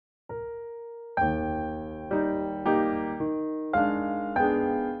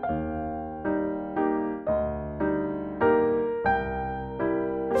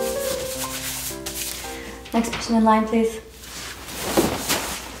Next person in line, please.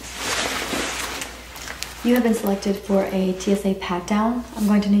 You have been selected for a TSA pat-down. I'm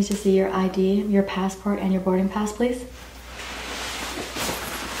going to need to see your ID, your passport, and your boarding pass, please.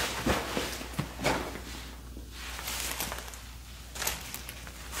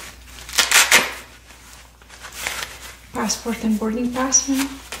 Passport and boarding pass, ma'am.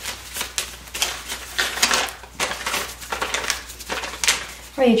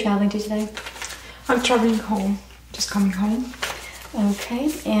 Where are you traveling to today? I'm traveling home. Just coming home.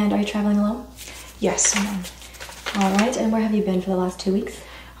 Okay, and are you traveling alone? Yes, ma'am. All right, and where have you been for the last 2 weeks?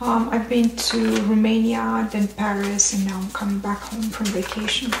 I've been to Romania, then Paris, and now I'm coming back home from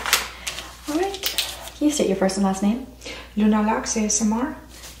vacation. All right, can you state your first and last name? Luna Lax, ASMR.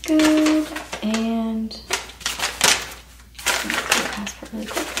 Good, and your passport really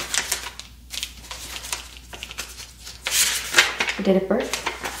quick. Your date of birth?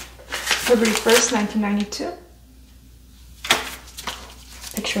 February 1st, 1992.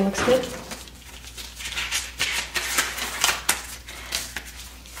 Picture looks good.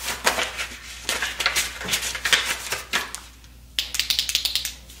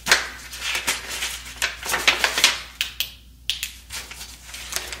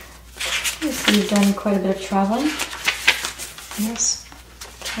 So you've done quite a bit of traveling. Yes.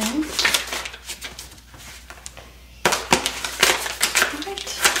 Okay. All right.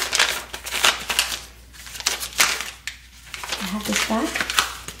 I have this back.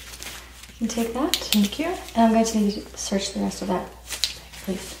 You can take that. Thank you. And I'm going to need you to search the rest of that,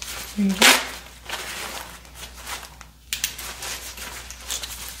 please. Here you go.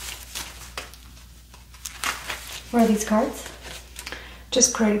 What are these cards?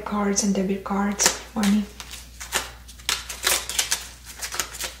 Just credit cards and debit cards, money.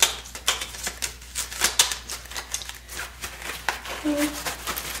 Okay.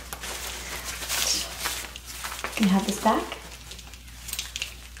 You can have this back.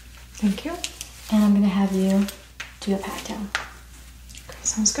 Thank you. And I'm going to have you do a pat down. Okay,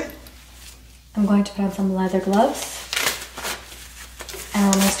 sounds good. I'm going to put on some leather gloves. And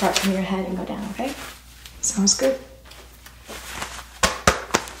I'm going to start from your head and go down, okay? Sounds good.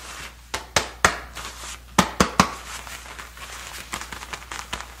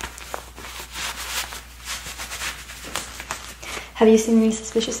 Have you seen any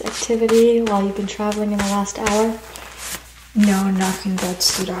suspicious activity while you've been traveling in the last hour? No, nothing that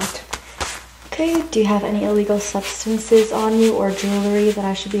stood out. Okay, do you have any illegal substances on you or jewelry that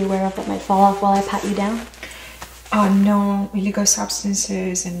I should be aware of that might fall off while I pat you down? No illegal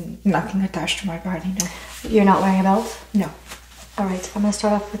substances and nothing attached to my body, no. You're not wearing a belt? No. All right, I'm going to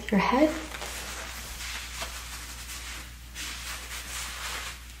start off with your head.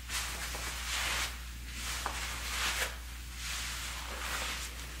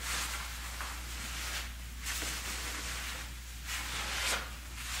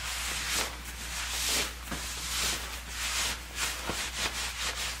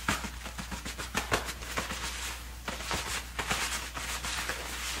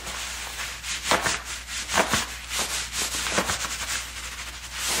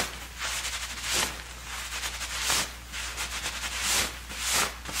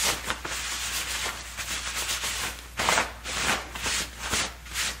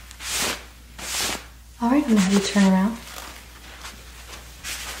 All right, I'm going to have you turn around.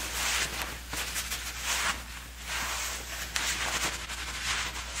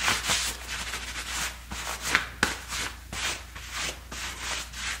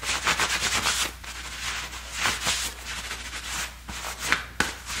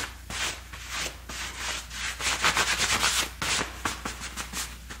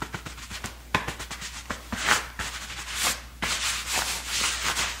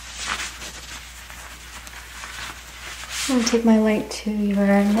 I'm going to take my light to your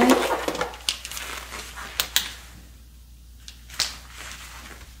neck.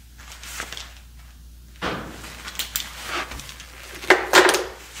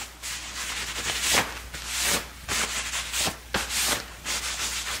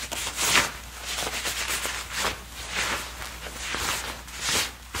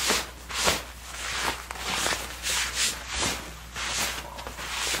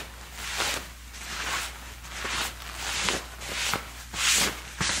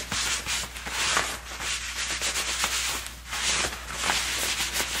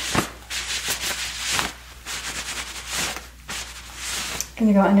 I'm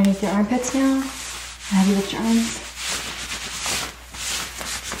going to go underneath your armpits now. And have you lift your arms.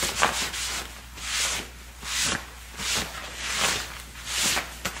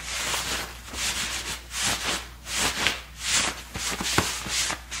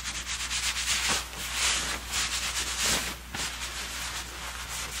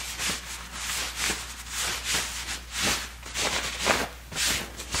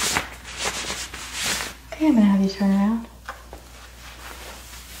 Okay, I'm gonna have you turn around.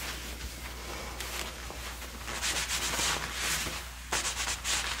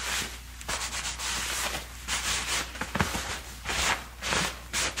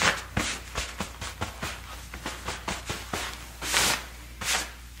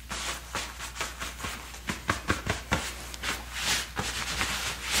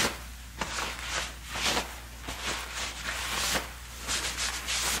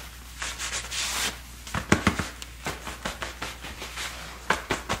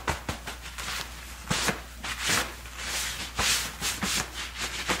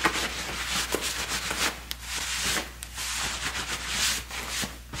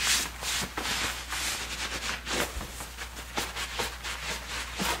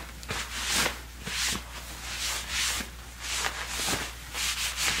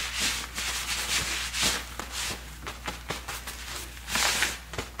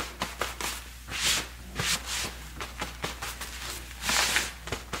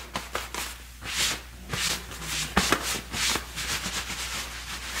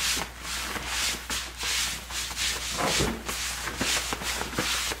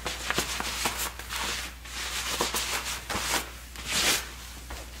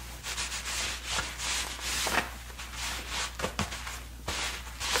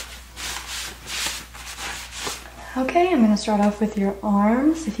 Okay, I'm going to start off with your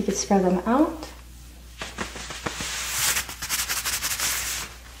arms, if you could spread them out.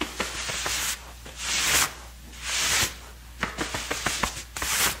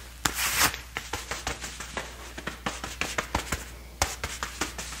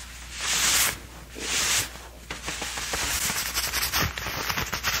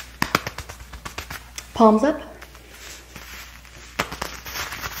 Palms up.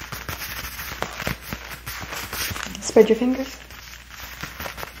 Spread your fingers.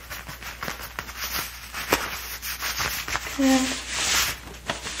 Good.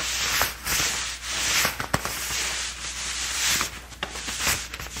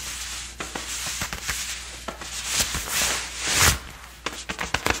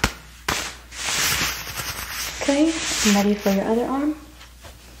 Okay, I'm ready for your other arm.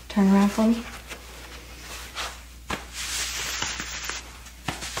 Turn around for me.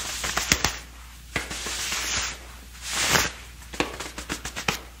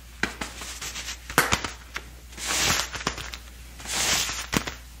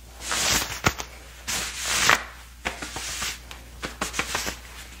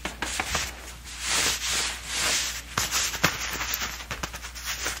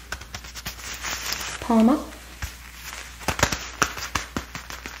 Palm up.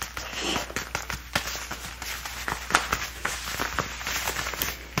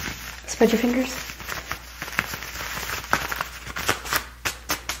 Spread your fingers.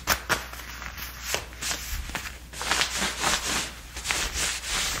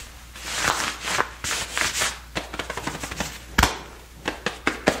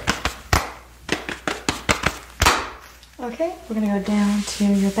 Okay, we're going to go down to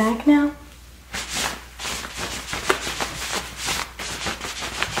your back now.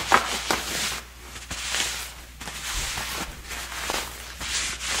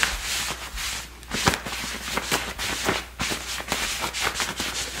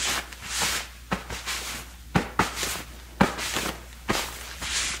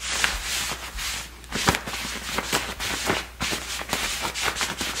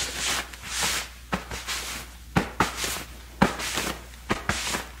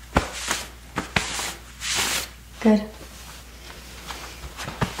 Good.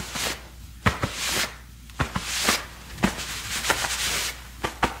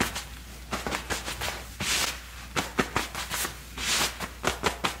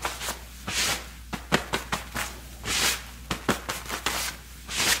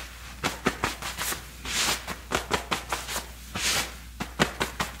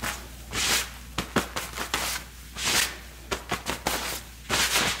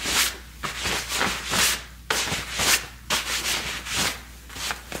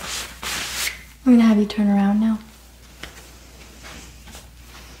 I'm gonna have you turn around now.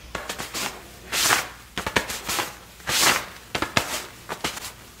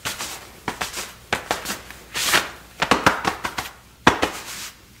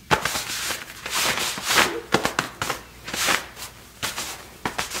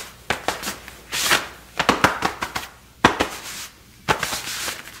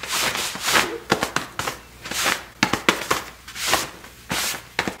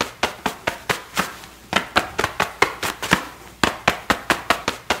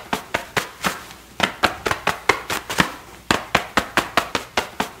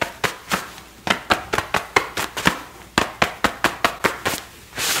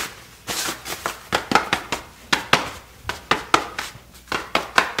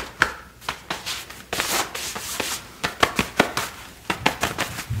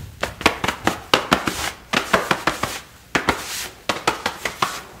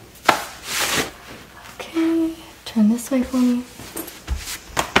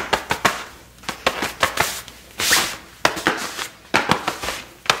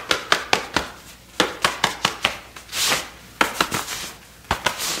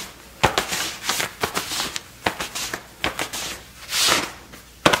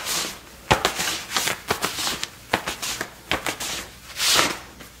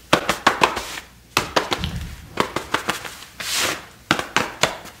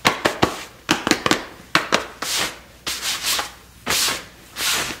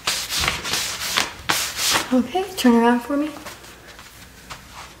 Okay, turn around for me.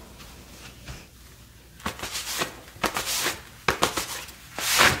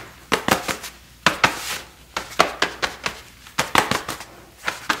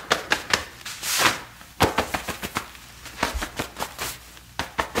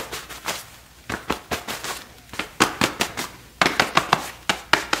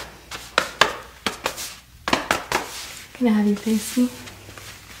 Can I have you face me?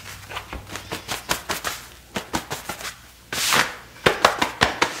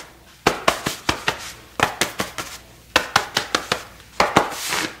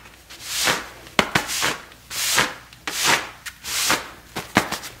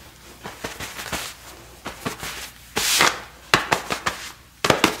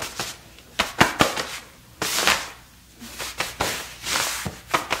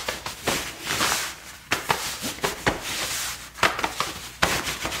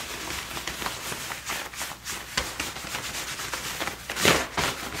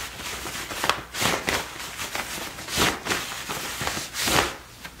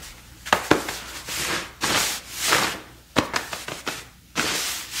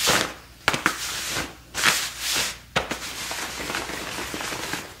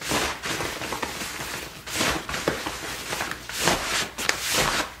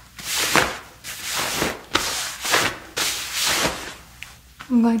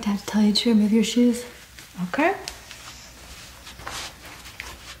 I'm going to have to tell you to remove your shoes. Okay.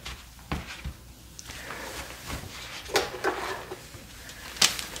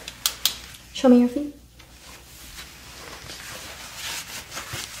 Show me your feet.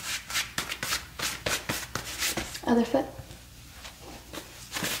 Other foot.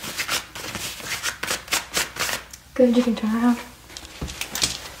 Good, you can turn around.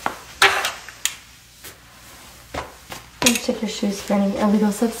 Check your shoes for any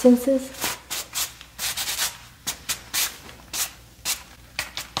illegal substances.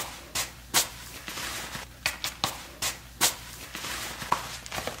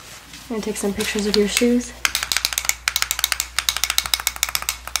 I'm going to take some pictures of your shoes.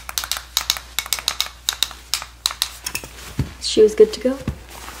 Shoes good to go?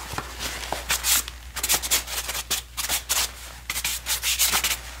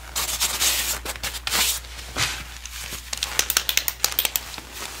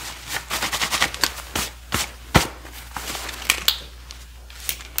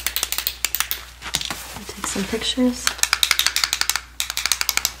 Some pictures.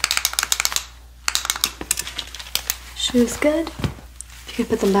 Shoes good. If you could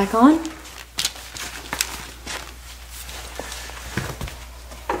put them back on.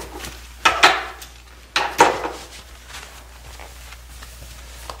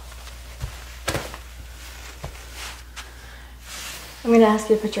 I'm going to ask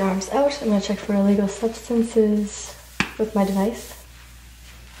you to put your arms out. I'm going to check for illegal substances with my device.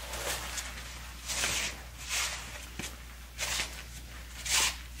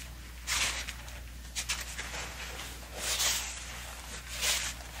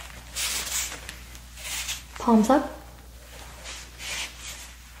 Palms up.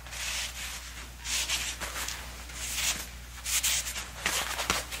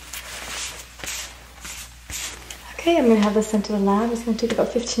 Okay, I'm going to have this sent to the lab. It's going to take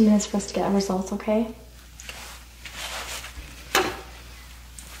about 15 minutes for us to get our results, okay?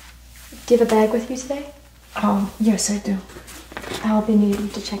 Do you have a bag with you today? Yes, I do. I'll be needing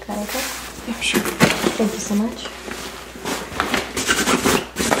to check that, okay? Yeah, sure. Thank you so much.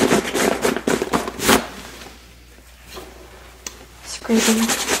 Scraping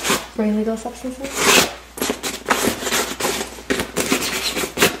for illegal substances.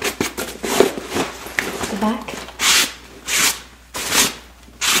 The back.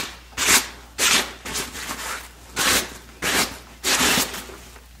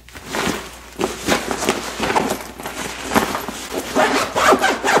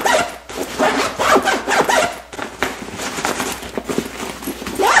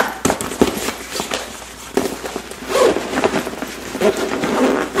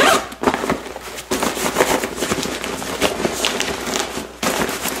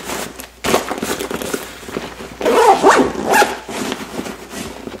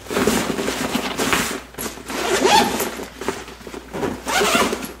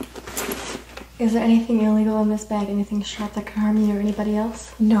 Is there anything illegal in this bag? Anything sharp that could harm you or anybody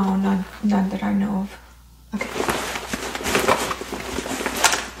else? No, none that I know of. Okay.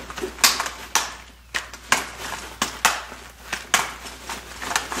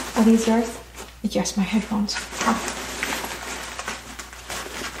 Are these yours? Yes, my headphones.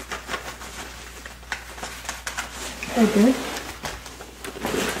 Very good.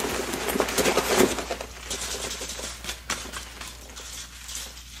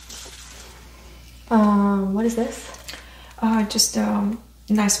 What is this? Just a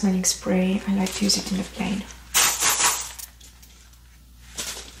nice smelling spray. I like to use it in the plane.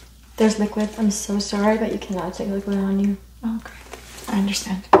 There's liquid. I'm so sorry, but you cannot take liquid on you. Okay, I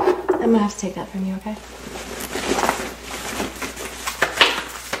understand. I'm gonna have to take that from you, okay?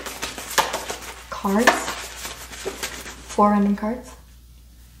 Cards? 4 random cards?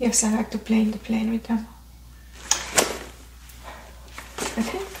 Yes, I like to play in the plane with them.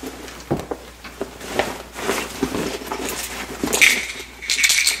 Okay.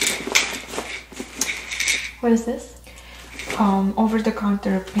 What is this?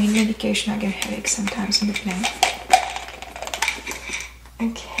 Over-the-counter pain medication. I get headaches sometimes on the plane.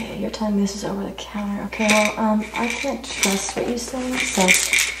 Okay, you're telling me this is over the counter. Okay, well, I can't trust what you say, so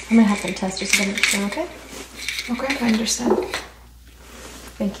I'm gonna have them test just to make sure, okay? Okay, I understand.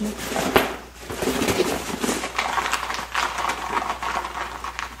 Thank you.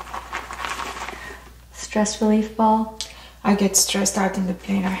 Stress relief ball. I get stressed out in the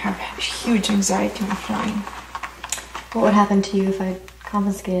plane. I have huge anxiety when flying. What would happen to you if I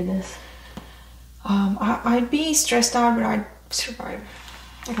confiscated this? I'd be stressed out, but I'd survive.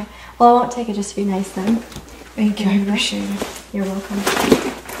 Okay. Well, I won't take it, just to be nice then. Thank you. I appreciate it. You're welcome.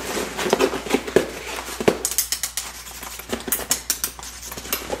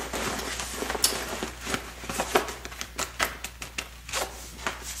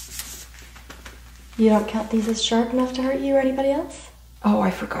 You don't count these as sharp enough to hurt you or anybody else? Oh,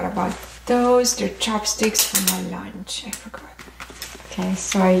 I forgot about those. They're chopsticks for my lunch. I forgot. Okay,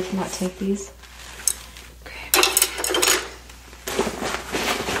 sorry you cannot take these. Okay.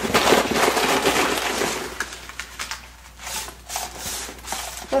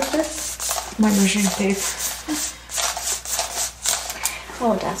 What's this? My measuring tape. I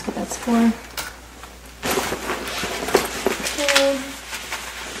won't ask what that's for. Okay.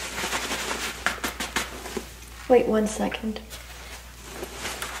 Wait 1 second.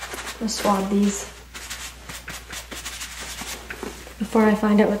 I'm gonna swab these before I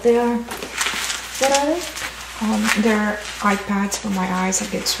find out what they are. What are they? They're eye pads for my eyes. I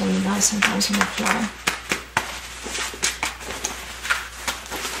get swollen eyes sometimes when I fly.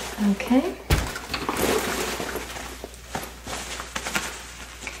 Okay.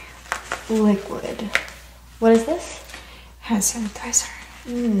 Liquid. What is this? Hand sanitizer.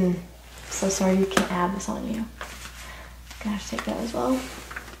 So sorry you can't have this on you. Gonna have to take that as well.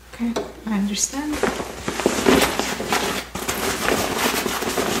 Okay, I understand.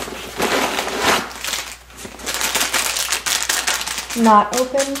 Not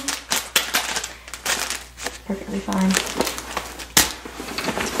open. Perfectly fine.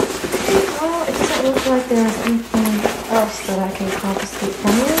 Well, it doesn't look like there's anything else that I can confiscate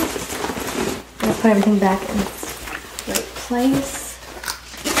from you. I'm gonna put everything back in its right place.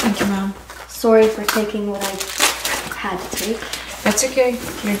 Thank you, ma'am. Sorry for taking what I had to take. That's okay.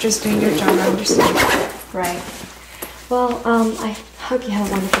 You're just doing your job. I understand. Right. Well, I hope you have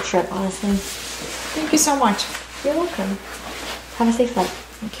a wonderful trip, honestly. Thank you so much. You're welcome. Have a safe flight.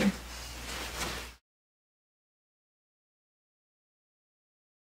 Thank you.